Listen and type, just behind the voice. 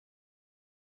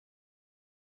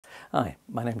Hi,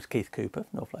 my name is Keith Cooper,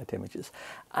 Northlight Images,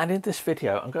 and in this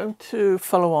video I'm going to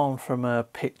follow on from a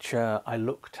picture I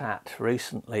looked at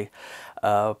recently,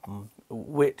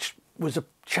 which was a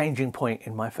changing point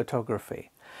in my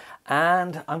photography.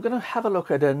 And I'm going to have a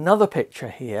look at another picture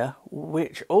here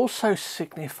which also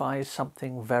signifies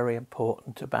something very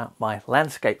important about my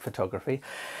landscape photography,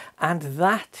 and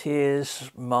that is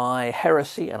my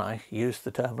heresy, and I use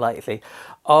the term lately,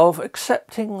 of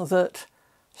accepting that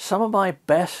some of my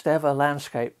best ever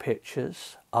landscape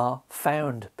pictures are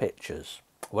found pictures.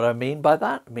 What I mean by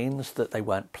that means that they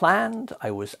weren't planned.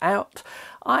 I was out.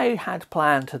 I had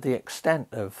planned to the extent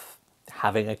of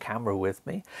having a camera with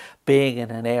me, being in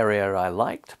an area I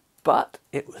liked, but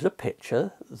it was a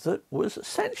picture that was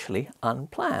essentially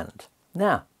unplanned.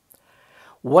 Now,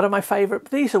 what are my favourite?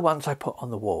 These are ones I put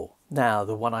on the wall. Now,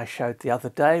 the one I showed the other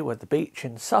day with the beach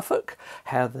in Suffolk,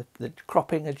 how the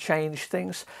cropping had changed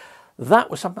things,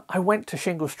 that was something. I went to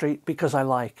Shingle Street because I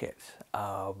like it.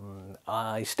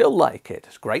 I still like it.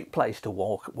 It's a great place to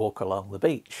walk along the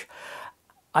beach.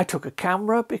 I took a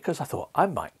camera because I thought I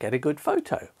might get a good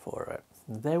photo for it.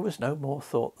 There was no more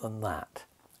thought than that.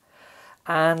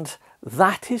 And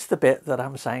that is the bit that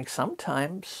I'm saying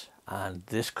sometimes, and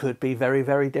this could be very,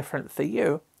 very different for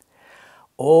you,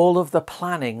 all of the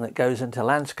planning that goes into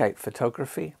landscape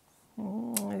photography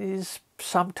is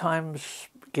sometimes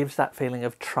gives that feeling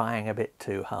of trying a bit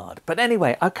too hard. But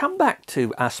anyway, I'll come back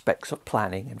to aspects of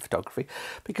planning in photography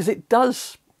because it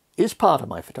is part of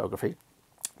my photography,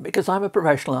 because I'm a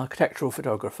professional architectural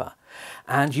photographer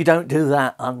and you don't do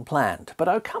that unplanned. But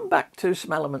I'll come back to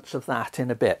some elements of that in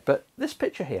a bit. But this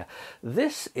picture here,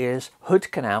 this is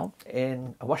Hood Canal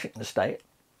in Washington State.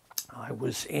 I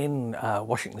was in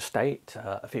Washington State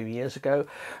a few years ago,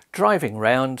 driving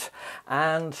round,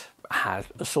 and had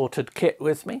a sorted kit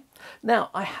with me. Now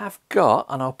I have got,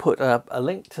 and I'll put a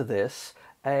link to this,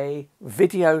 a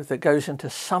video that goes into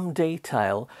some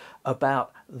detail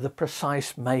about the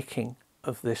precise making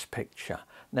of this picture.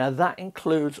 Now that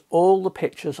includes all the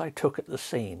pictures I took at the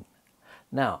scene.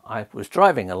 Now I was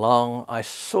driving along, I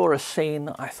saw a scene,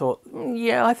 I thought,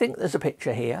 yeah, I think there's a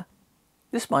picture here.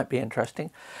 This might be interesting.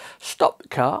 Stopped the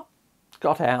car,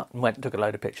 got out and went and took a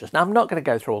load of pictures. Now I'm not going to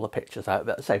go through all the pictures I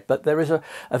would say, but there is a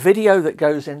video that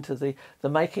goes into the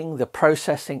making, the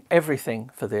processing, everything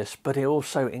for this, but it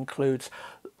also includes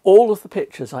all of the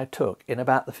pictures I took in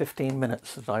about the 15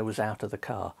 minutes that I was out of the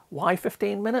car. Why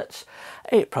 15 minutes?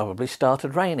 It probably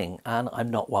started raining, and I'm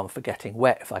not one for getting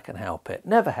wet if I can help it.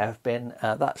 Never have been.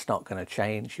 That's not going to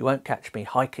change. You won't catch me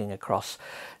hiking across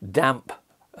damp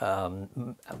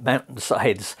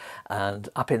mountainsides and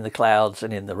up in the clouds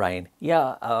and in the rain.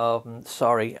 Yeah,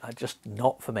 sorry, just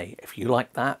not for me. If you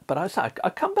like that, but I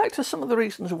come back to some of the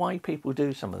reasons why people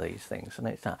do some of these things, and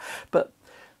it's that. But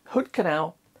Hood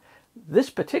Canal, this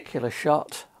particular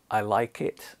shot, I like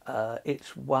it.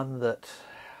 It's one that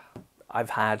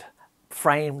I've had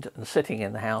framed and sitting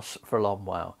in the house for a long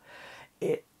while.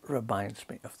 It reminds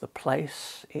me of the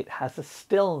place. It has a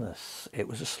stillness. It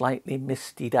was a slightly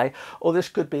misty day, or this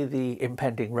could be the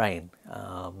impending rain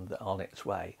on its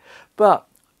way. But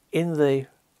in the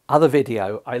other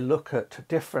video I look at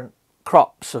different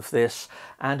crops of this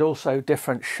and also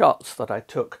different shots that I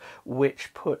took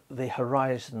which put the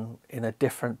horizon in a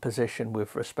different position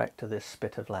with respect to this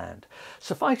spit of land.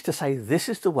 Suffice to say, this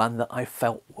is the one that I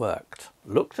felt worked.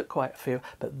 Looked at quite a few,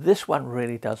 but this one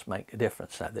really does make a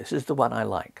difference. Now this is the one I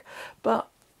like. But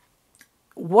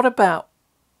what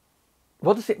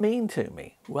does it mean to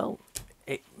me? Well,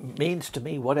 it means to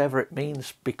me whatever it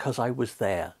means because I was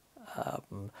there.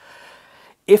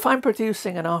 If I'm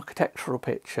producing an architectural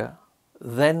picture,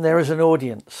 then there is an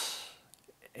audience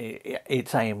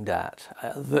it's aimed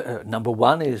at. Number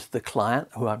one is the client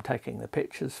who I'm taking the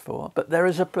pictures for, but there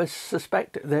is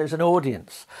there's an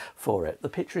audience for it. The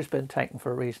picture has been taken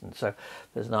for a reason, so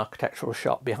there's an architectural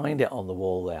shot behind it on the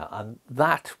wall there, and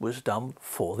that was done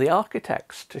for the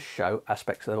architects to show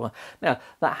aspects of the one. Now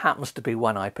that happens to be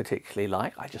one I particularly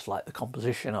like. I just like the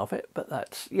composition of it, but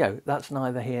that's, you know, that's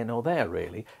neither here nor there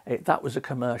really. That was a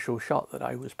commercial shot that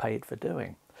I was paid for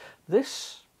doing.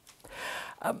 This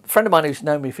a friend of mine who's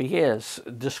known me for years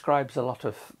describes a lot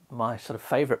of my sort of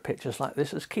favourite pictures like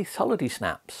this as Keith's holiday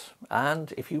snaps.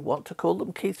 And if you want to call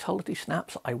them Keith's holiday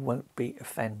snaps, I won't be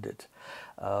offended.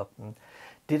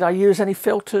 Did I use any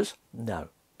filters? No.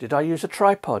 Did I use a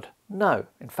tripod? No.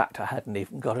 In fact, I hadn't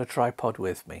even got a tripod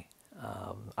with me.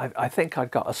 I think I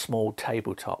got a small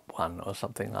tabletop one or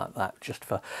something like that just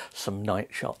for some night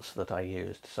shots that I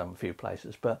used some few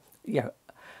places. But, you know,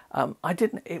 I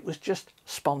didn't, it was just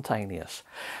spontaneous.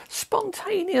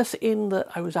 Spontaneous in that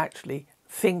I was actually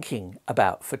thinking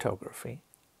about photography.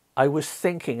 I was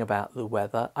thinking about the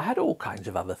weather. I had all kinds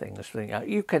of other things to think out.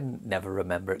 You can never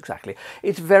remember exactly.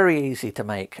 It's very easy to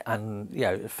make, and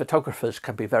photographers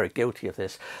can be very guilty of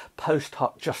this, post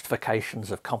hoc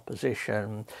justifications of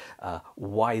composition,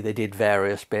 why they did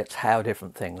various bits, how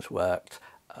different things worked.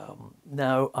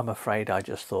 No, I'm afraid I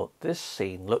just thought this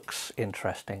scene looks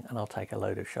interesting and I'll take a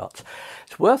load of shots.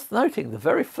 It's worth noting the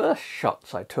very first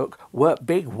shots I took were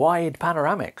big wide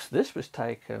panoramics. This was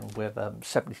taken with a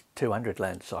 70-200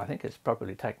 lens, so I think it's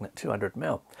probably taken at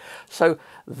 200mm. So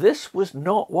this was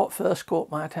not what first caught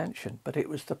my attention, but it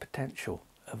was the potential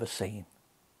of a scene.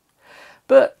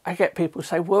 But I get people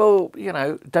say, well,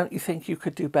 don't you think you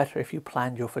could do better if you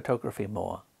planned your photography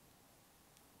more?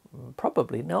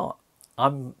 Probably not.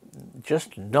 I'm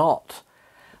just not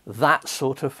that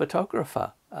sort of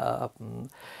photographer.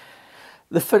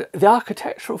 The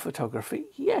architectural photography,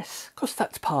 yes, because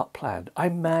that's part planned. I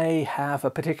may have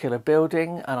a particular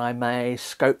building and I may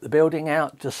scope the building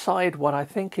out, decide what I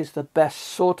think is the best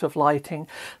sort of lighting,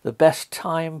 the best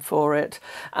time for it,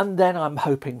 and then I'm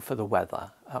hoping for the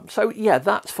weather. So yeah,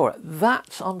 that's for it.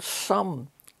 That's on some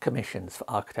commissions for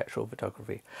architectural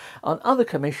photography. On other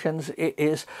commissions it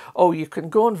is, oh, you can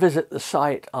go and visit the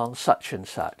site on such and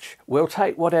such, we'll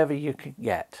take whatever you can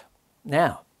get.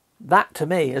 Now that to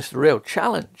me is the real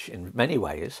challenge in many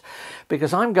ways,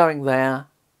 because I'm going there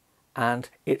and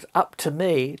it's up to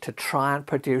me to try and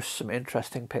produce some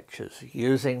interesting pictures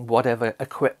using whatever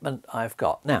equipment I've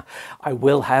got. Now I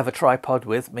will have a tripod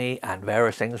with me and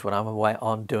various things when I'm away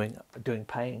on doing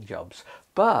paying jobs,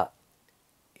 but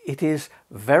it is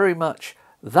very much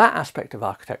that aspect of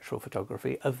architectural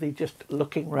photography, of the just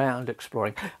looking round,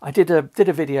 exploring. I did a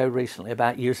video recently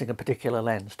about using a particular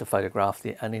lens to photograph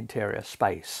an interior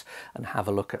space and have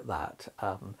a look at that.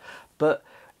 But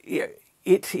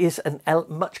it is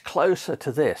much closer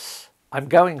to this. I'm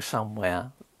going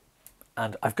somewhere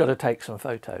and I've got to take some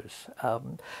photos.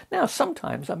 Now,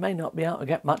 sometimes I may not be able to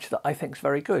get much that I think is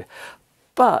very good.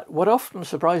 But what often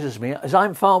surprises me is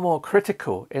I'm far more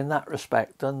critical in that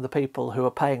respect than the people who are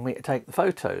paying me to take the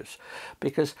photos,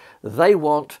 because they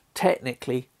want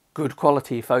technically good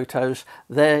quality photos.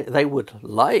 They would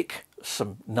like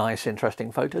some nice,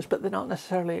 interesting photos, but they're not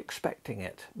necessarily expecting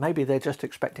it. Maybe they're just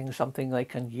expecting something they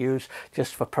can use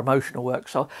just for promotional work.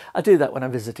 So I do that when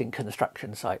I'm visiting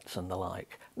construction sites and the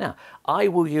like. Now, I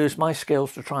will use my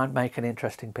skills to try and make an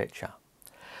interesting picture.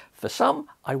 For some,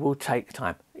 I will take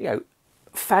time.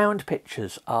 Found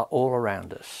pictures are all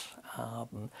around us.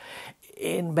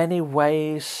 In many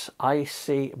ways, I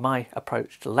see my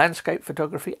approach to landscape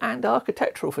photography and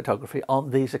architectural photography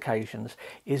on these occasions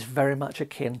is very much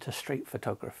akin to street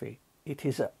photography. It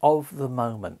is of the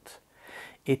moment.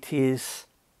 It is,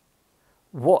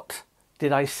 what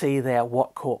did I see there?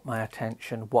 What caught my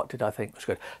attention? What did I think was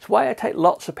good? It's why I take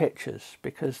lots of pictures,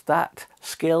 because that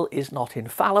skill is not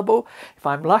infallible. If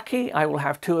I'm lucky, I will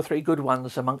have 2 or 3 good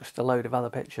ones amongst a load of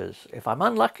other pictures. If I'm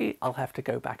unlucky, I'll have to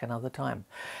go back another time.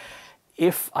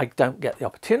 If I don't get the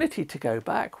opportunity to go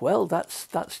back, well, that's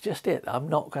just it. I'm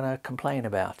not going to complain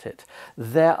about it.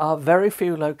 There are very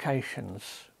few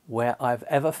locations where I've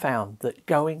ever found that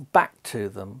going back to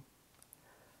them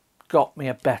got me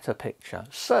a better picture.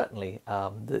 Certainly,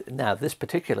 now this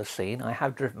particular scene, I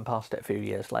have driven past it a few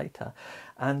years later,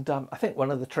 and I think one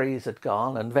of the trees had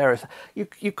gone, and various,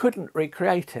 you couldn't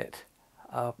recreate it.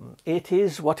 It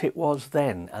is what it was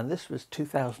then, and this was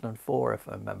 2004 if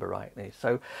I remember rightly.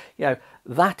 So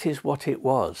that is what it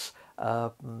was.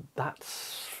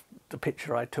 That's the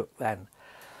picture I took then.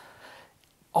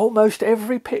 Almost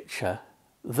every picture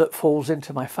that falls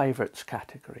into my favourites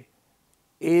category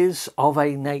is of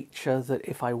a nature that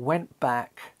if I went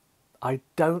back, I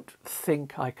don't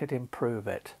think I could improve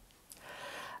it.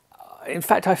 In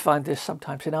fact, I find this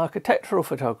sometimes in architectural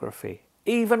photography,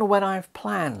 even when I've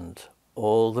planned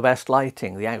all the best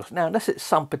lighting, the angles. Now, unless it's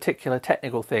some particular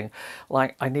technical thing,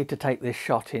 like I need to take this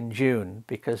shot in June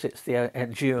because it's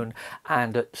June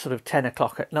and at sort of 10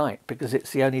 o'clock at night because it's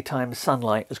the only time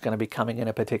sunlight is going to be coming in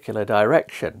a particular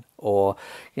direction, or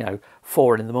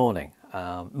 4 in the morning.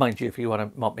 Mind you, if you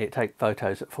want me to take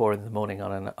photos at 4 in the morning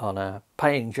on a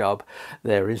paying job,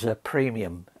 there is a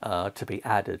premium to be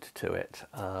added to it.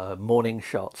 Morning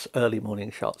shots, early morning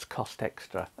shots cost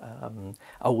extra.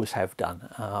 Always have done.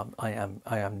 I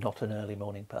am not an early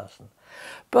morning person.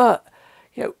 But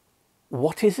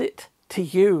what is it to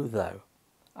you though?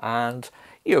 And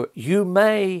you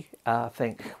may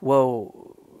think,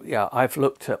 well, I've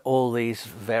looked at all these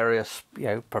various,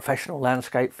 professional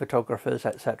landscape photographers,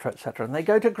 etc., etc., and they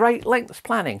go to great lengths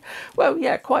planning. Well,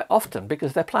 yeah, quite often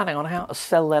because they're planning on how to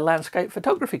sell their landscape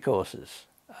photography courses.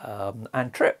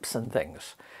 and trips and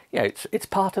things. You know, it's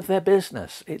part of their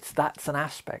business. That's an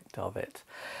aspect of it.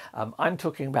 I'm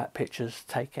talking about pictures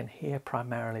taken here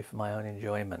primarily for my own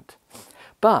enjoyment.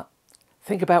 But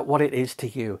think about what it is to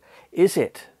you. Is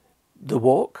it the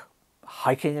walk,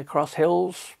 hiking across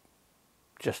hills,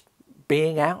 just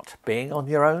being out, being on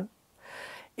your own?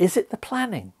 Is it the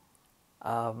planning?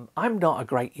 I'm not a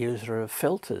great user of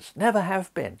filters, never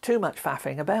have been, too much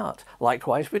faffing about.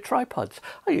 Likewise with tripods.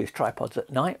 I use tripods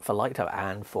at night for light up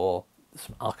and for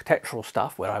some architectural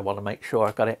stuff where I want to make sure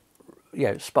I've got it, you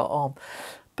know, spot on.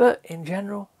 But in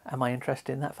general, am I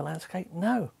interested in that for landscape?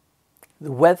 No.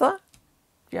 The weather,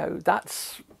 you know,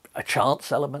 that's a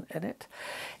chance element in it.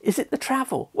 Is it the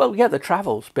travel? Well, yeah, the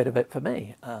travel's a bit of it for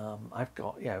me. I've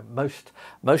got, you know,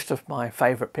 most of my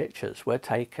favourite pictures were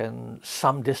taken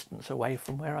some distance away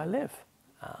from where I live.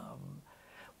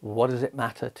 What does it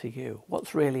matter to you?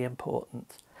 What's really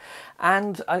important?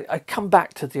 And I come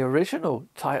back to the original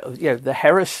title, you know, the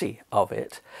heresy of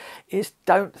it is,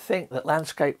 don't think that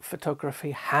landscape photography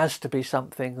has to be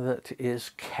something that is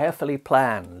carefully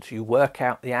planned. You work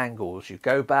out the angles, you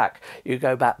go back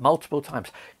multiple times.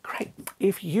 Great.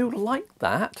 If you like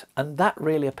that and that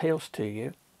really appeals to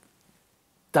you,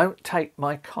 don't take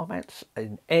my comments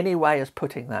in any way as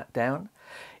putting that down.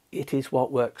 It is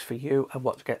what works for you and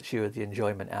what gets you the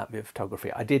enjoyment out of your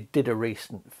photography. I did a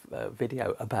recent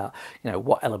video about, you know,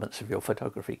 what elements of your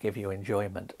photography give you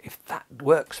enjoyment. If that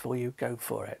works for you, go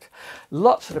for it.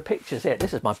 Lots of the pictures here.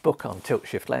 This is my book on tilt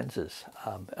shift lenses,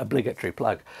 obligatory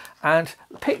plug. And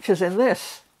the pictures in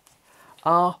this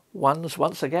are ones,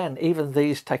 once again, even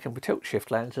these taken with tilt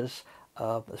shift lenses.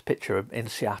 There's a picture in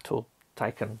Seattle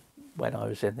taken when I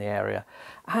was in the area.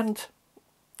 And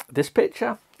this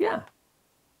picture, yeah,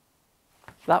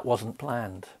 that wasn't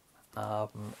planned.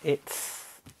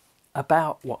 It's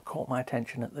about what caught my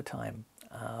attention at the time.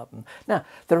 Now,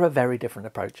 there are very different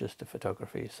approaches to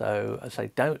photography, so I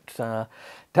say don't think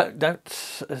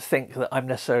that I'm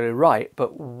necessarily right.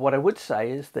 But what I would say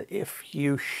is that if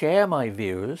you share my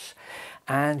views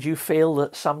and you feel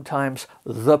that sometimes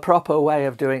the proper way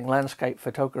of doing landscape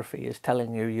photography is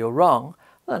telling you you're wrong,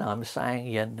 then I'm saying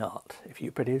you're not. If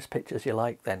you produce pictures you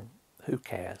like, then who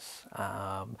cares?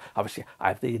 Obviously, I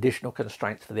have the additional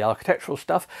constraints for the architectural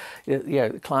stuff. You know,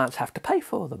 the clients have to pay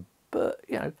for them, but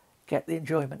you know, get the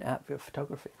enjoyment out of your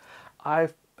photography. I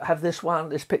have this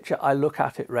picture. I look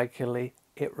at it regularly.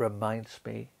 It reminds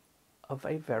me of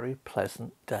a very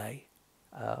pleasant day.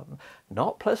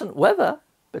 Not pleasant weather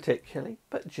particularly,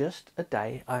 but just a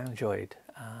day I enjoyed.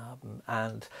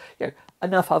 And you know,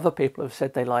 enough other people have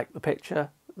said they like the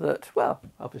picture that, well,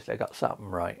 obviously I got something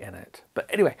right in it. But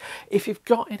anyway, if you've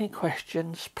got any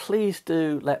questions, please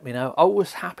do let me know.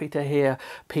 Always happy to hear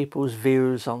people's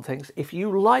views on things. If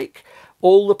you like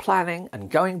all the planning and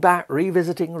going back,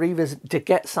 revisiting to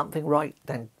get something right,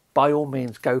 then by all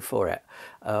means go for it.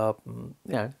 You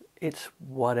know, it's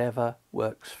whatever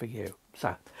works for you.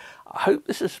 So I hope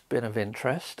this has been of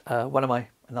interest.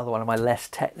 Another one of my less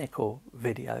technical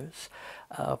videos.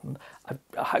 I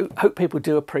hope people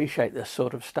do appreciate this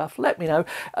sort of stuff. Let me know.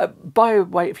 By the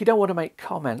way, if you don't want to make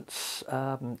comments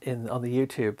on the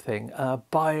YouTube thing,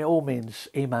 by all means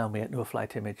email me at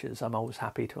Northlight Images. I'm always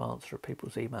happy to answer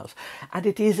people's emails. And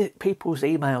it is people's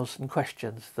emails and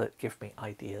questions that give me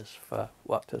ideas for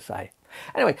what to say.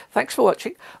 Anyway, thanks for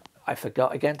watching. I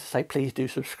forgot again to say, please do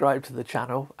subscribe to the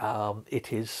channel.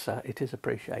 It is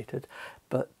appreciated.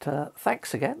 But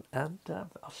thanks again, and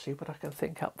I'll see what I can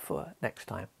think up for next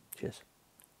time. Cheers.